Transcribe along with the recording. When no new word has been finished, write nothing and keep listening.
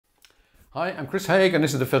Hi, I'm Chris Haigh and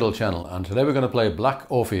this is the Fiddle channel, and today we're going to play Black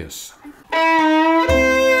Orpheus.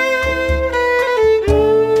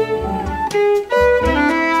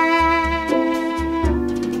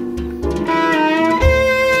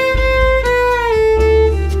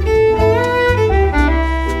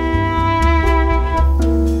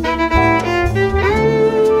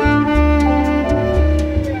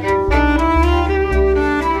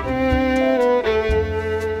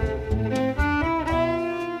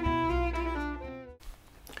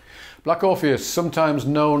 Black Orpheus, sometimes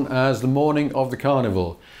known as The Morning of the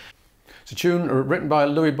Carnival. It's a tune written by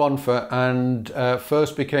Louis Bonfer and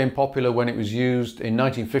first became popular when it was used in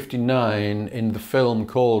 1959 in the film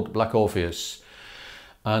called Black Orpheus.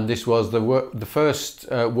 And this was the first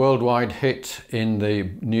worldwide hit in the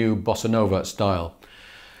new bossa nova style.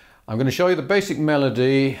 I'm going to show you the basic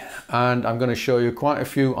melody and I'm going to show you quite a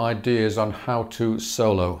few ideas on how to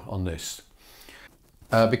solo on this.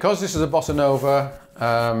 Because this is a bossa nova,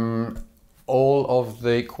 all of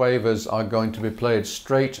the quavers are going to be played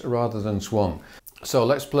straight rather than swung. So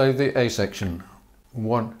let's play the A section.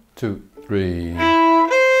 1, 2, 3.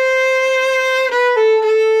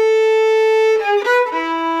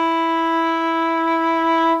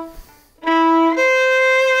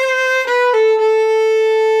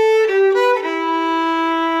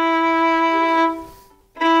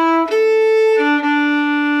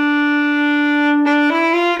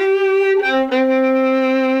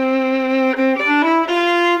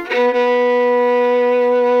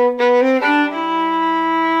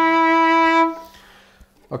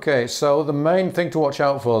 Okay, so the main thing to watch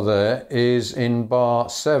out for there is in bar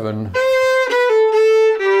 7.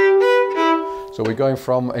 So we're going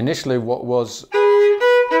from initially what was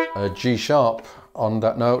a G sharp on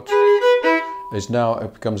that note, is now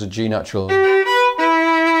it becomes a G natural.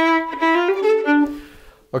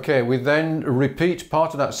 Okay, we then repeat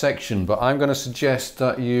part of that section, but I'm going to suggest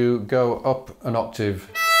that you go up an octave.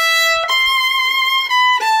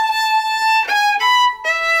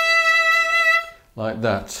 Like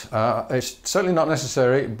that. It's certainly not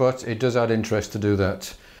necessary, but it does add interest to do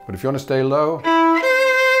that. But if you want to stay low,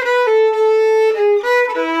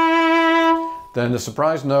 then the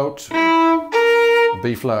surprise note,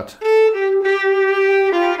 B flat.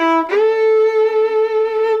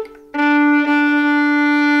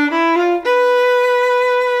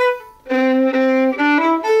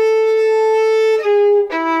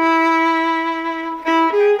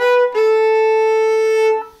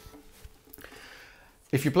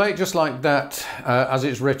 If you play it just like that, as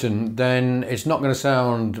it's written, then it's not going to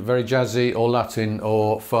sound very jazzy or Latin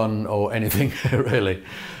or fun or anything really.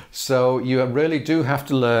 So you really do have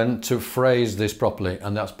to learn to phrase this properly,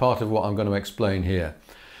 and that's part of what I'm going to explain here.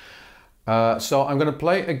 So I'm going to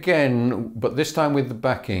play it again, but this time with the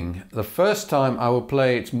backing. The first time I will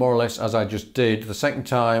play it more or less as I just did. The second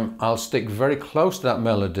time I'll stick very close to that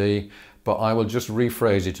melody, but I will just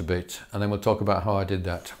rephrase it a bit, and then we'll talk about how I did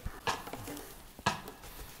that.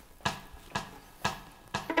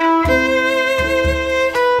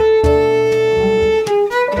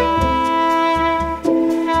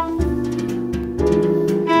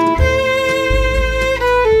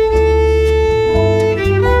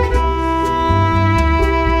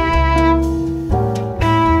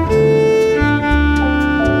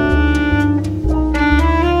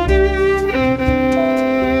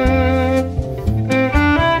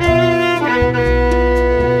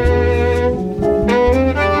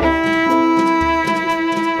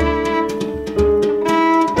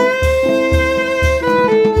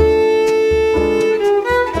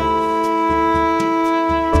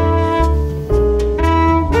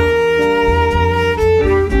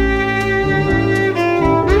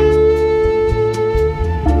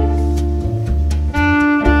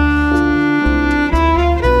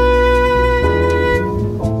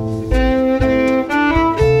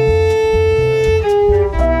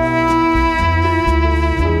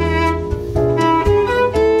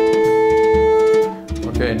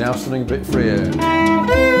 Now something a bit freer.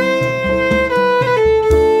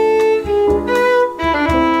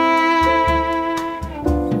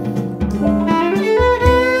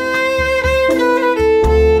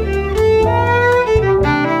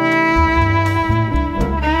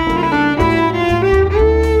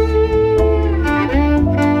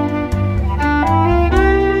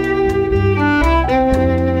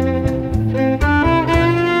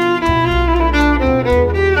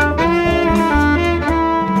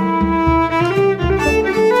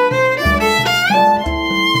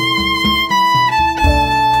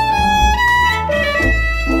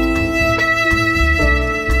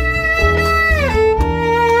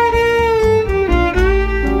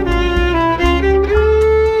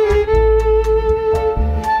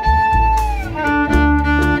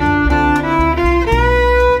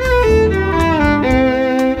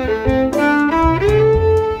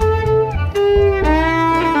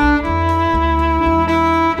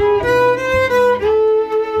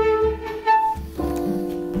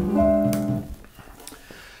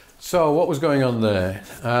 So what was going on there?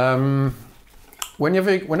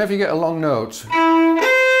 Whenever you get a long note,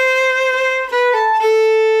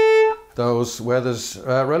 those where there's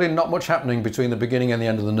really not much happening between the beginning and the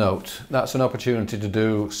end of the note, that's an opportunity to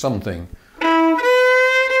do something.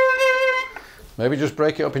 Maybe just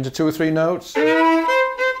break it up into 2 or 3 notes.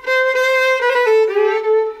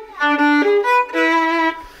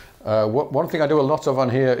 One thing I do a lot of on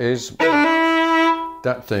here is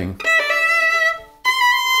that thing.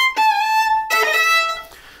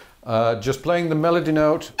 Just playing the melody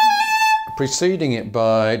note, preceding it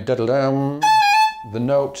by da-da-dum, the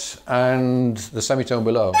note and the semitone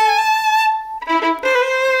below.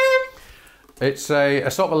 It's a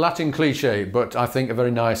sort of a Latin cliche, but I think a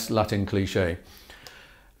very nice Latin cliche.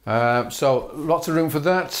 So lots of room for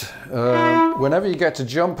that. Whenever you get to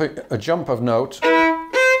a jump of note,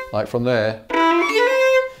 like from there,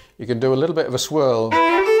 you can do a little bit of a swirl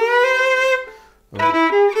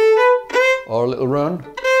or a little run.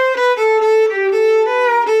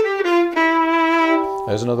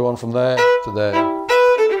 There's another one from there to there.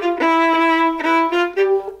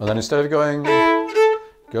 And then instead of going,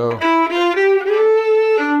 go.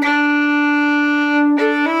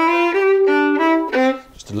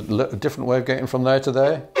 Just a different way of getting from there to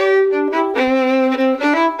there.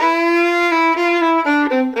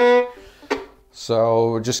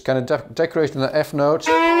 So just kind of decorating the F note.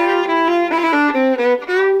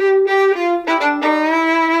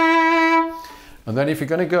 And then if you're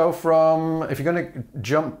going to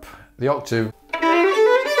jump the octave,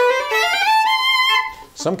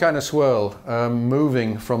 some kind of swirl,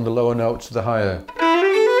 moving from the lower note to the higher.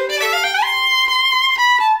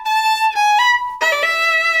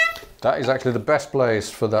 That is actually the best place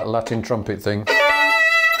for that Latin trumpet thing.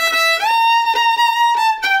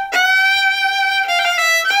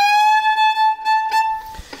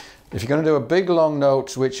 If you're going to do a big long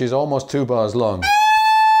note, which is almost 2 bars long,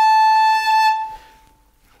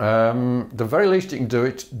 the very least you can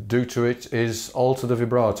do to it is alter the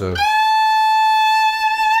vibrato.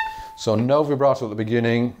 So no vibrato at the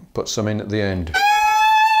beginning, put some in at the end.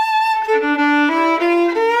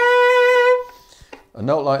 A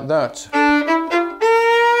note like that,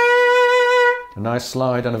 a nice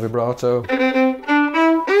slide and a vibrato.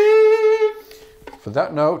 For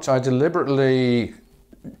that note, I deliberately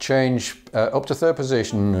change up to 3rd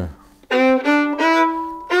position.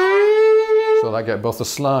 So I get both a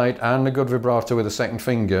slide and a good vibrato with the 2nd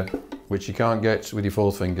finger, which you can't get with your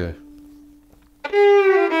 4th finger.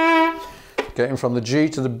 Getting from the G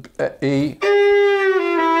to the E,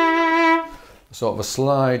 sort of a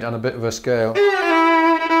slide and a bit of a scale.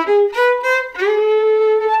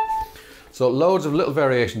 So loads of little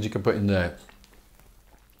variations you can put in there.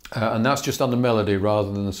 And that's just on the melody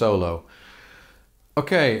rather than the solo.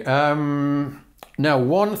 Okay, now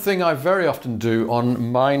one thing I very often do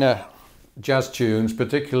on minor jazz tunes,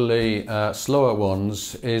 particularly slower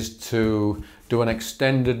ones, is to do an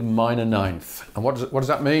extended minor 9th. And what does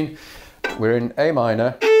that mean? We're in A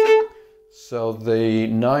minor, so the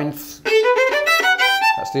 9th,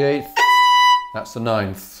 that's the 8th, that's the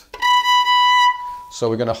 9th. So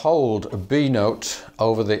we're going to hold a B note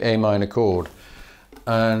over the A minor chord.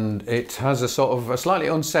 And it has a sort of a slightly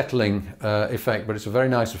unsettling effect, but it's a very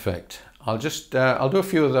nice effect. I'll do a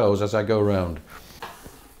few of those as I go around.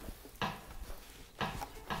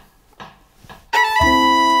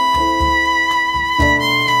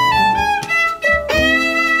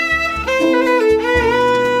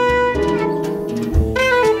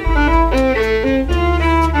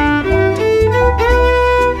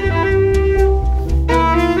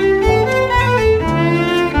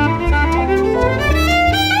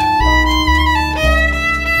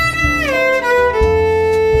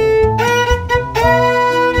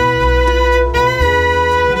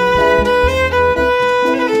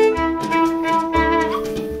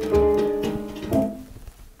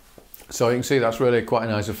 So you can see that's really quite a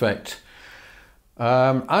nice effect.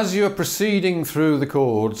 As you're proceeding through the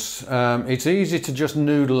chords, it's easy to just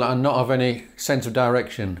noodle and not have any sense of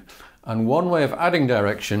direction. And one way of adding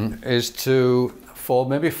direction is to, for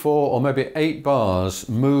maybe 4 or maybe 8 bars,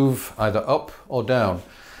 move either up or down.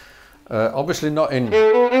 Obviously not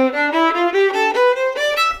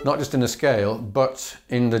just in a scale, but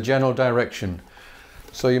in the general direction.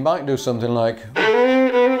 So you might do something like,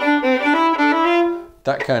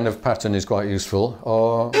 that kind of pattern is quite useful,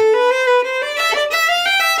 or,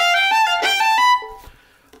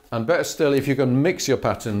 and better still if you can mix your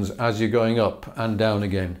patterns as you're going up and down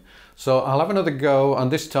again. So I'll have another go, and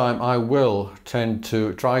this time I will tend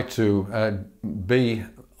to try to be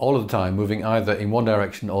all of the time moving either in one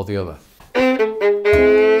direction or the other.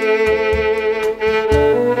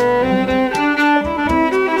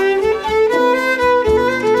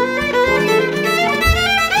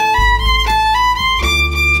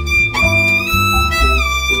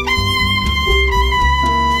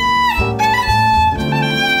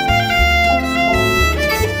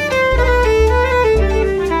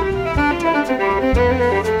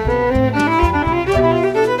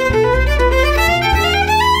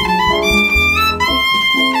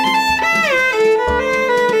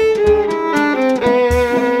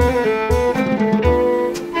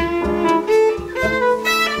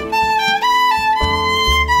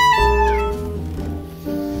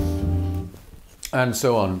 and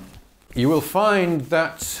so on. You will find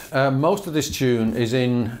that most of this tune is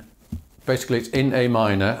in, basically it's in A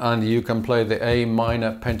minor, and you can play the A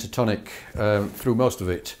minor pentatonic through most of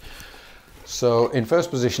it. So in first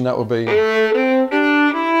position that will be,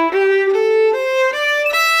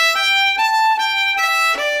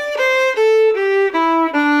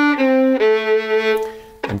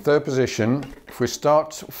 in third position, if we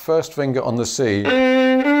start first finger on the C,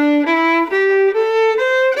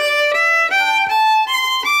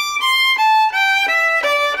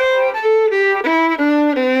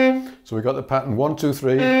 so we've got the pattern 1, 2,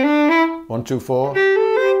 3, 1, 2, 4,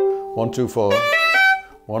 1, 2, 4,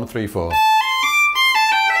 1, 3, 4.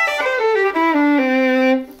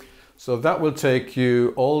 So that will take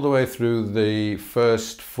you all the way through the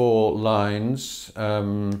first 4 lines,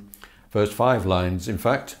 first 5 lines in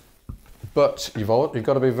fact. But you've got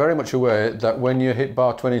to be very much aware that when you hit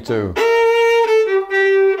bar 22,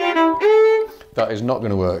 that is not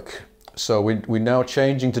going to work. So we're now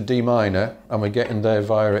changing to D minor, and we're getting there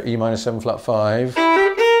via E minor 7 flat 5,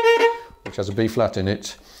 which has a B flat in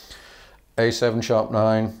it, A7 sharp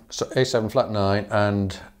 9, so A7 flat 9,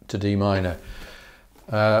 and to D minor.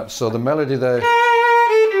 So the melody there.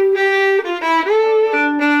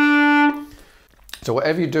 So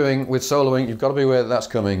whatever you're doing with soloing, you've got to be aware that that's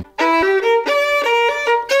coming.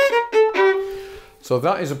 So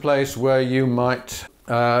that is a place where you might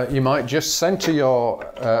just center your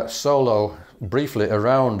solo briefly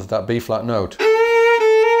around that B flat note,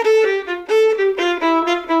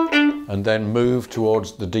 and then move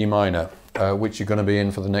towards the D minor, which you're going to be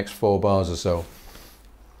in for the next 4 bars or so.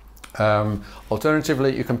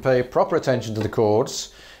 Alternatively, you can pay proper attention to the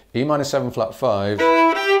chords. E minor 7 flat 5,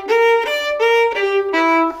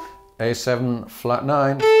 A7 flat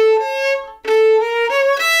 9,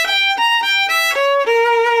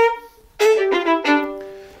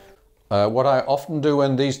 what I often do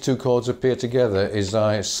when these 2 chords appear together is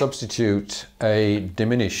I substitute a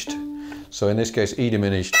diminished. So in this case, E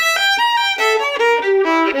diminished,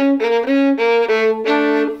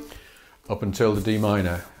 up until the D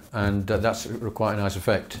minor, and that's quite a nice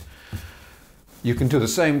effect. You can do the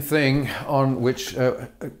same thing on, which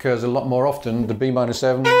occurs a lot more often, the B minor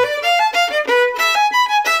 7,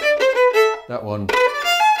 that one.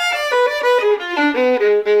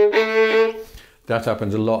 That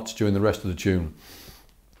happens a lot during the rest of the tune.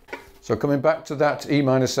 So coming back to that E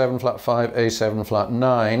minor 7 flat 5, A7 flat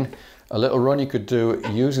 9, a little run you could do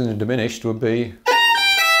using the diminished would be,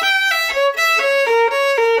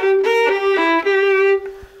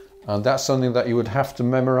 and that's something that you would have to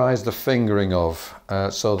memorize the fingering of,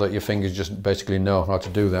 so that your fingers just basically know how to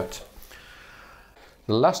do that.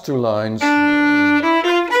 The last 2 lines,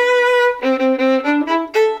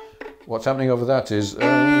 what's happening over that is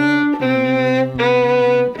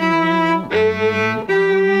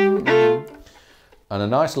and a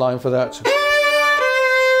nice line for that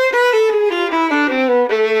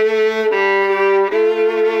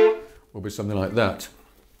will be something like that.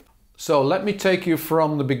 So let me take you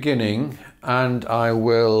from the beginning, and I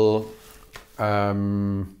will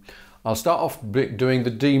I'll start off doing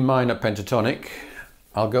the D minor pentatonic.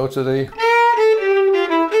 I'll go to the,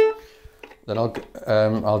 then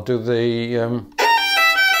I'll do the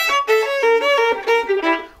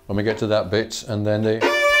when we get to that bit, and then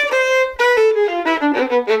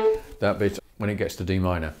that bit when it gets to D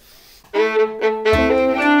minor.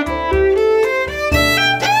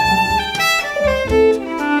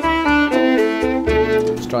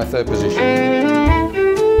 Let's try third position.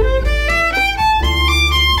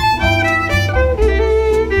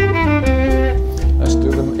 Let's do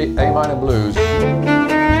the A minor blues.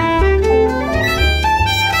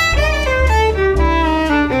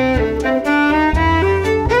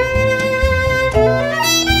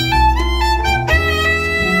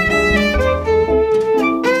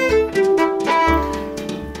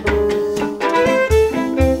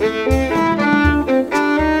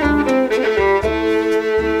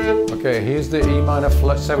 Okay, here's the E minor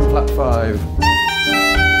 7 flat 5.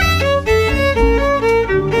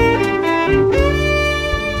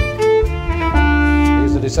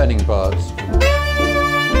 Here's the descending parts.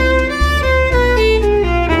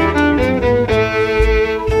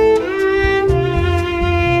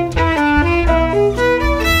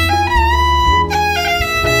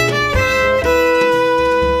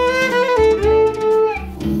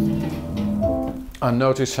 And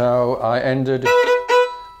notice how I ended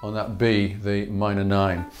on that B, the minor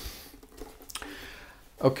 9.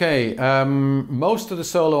 Okay, most of the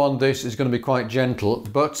solo on this is going to be quite gentle,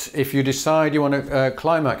 but if you decide you want to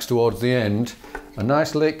climax towards the end, a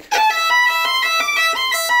nice lick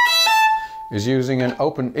is using an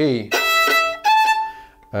open E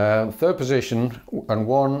Third position, and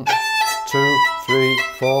 1, 2, 3,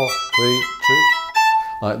 4, 3, 2,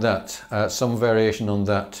 like that. Some variation on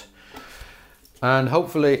that. And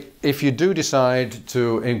hopefully, if you do decide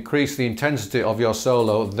to increase the intensity of your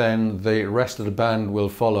solo, then the rest of the band will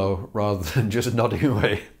follow, rather than just nodding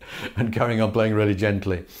away and carrying on playing really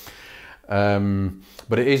gently.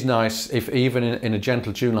 But it is nice if even in a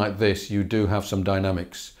gentle tune like this, you do have some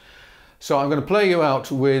dynamics. So I'm going to play you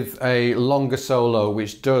out with a longer solo,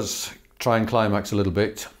 which does try and climax a little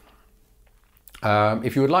bit.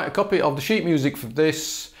 If you would like a copy of the sheet music for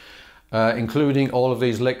this, including all of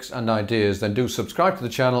these licks and ideas, then do subscribe to the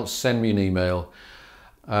channel, send me an email.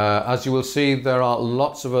 As you will see, there are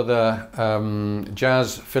lots of other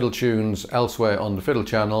jazz fiddle tunes elsewhere on the Fiddle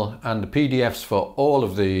channel, and the PDFs for all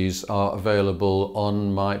of these are available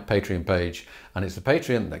on my Patreon page, and it's the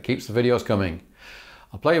Patreon that keeps the videos coming.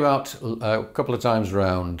 I'll play you out a couple of times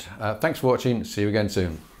around. Thanks for watching, see you again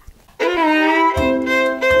soon.